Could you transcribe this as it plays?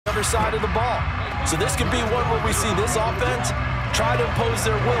other side of the ball. So this could be one where we see this offense try to impose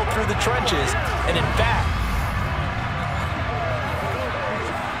their will through the trenches, and in fact,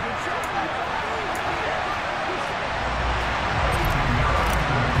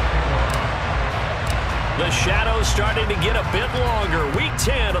 the shadow's starting to get a bit longer. Week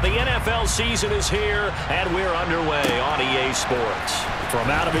 10 of the NFL season is here, and we're underway on EA Sports. From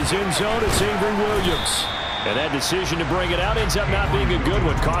out of his end zone, it's Avery Williams. And that decision to bring it out ends up not being a good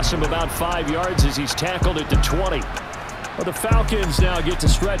one. Cost him about 5 yards as he's tackled it to 20. Well, the Falcons now get to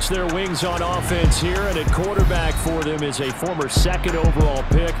stretch their wings on offense here, and at quarterback for them is a former second overall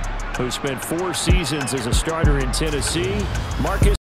pick who spent 4 seasons as a starter in Tennessee, Marcus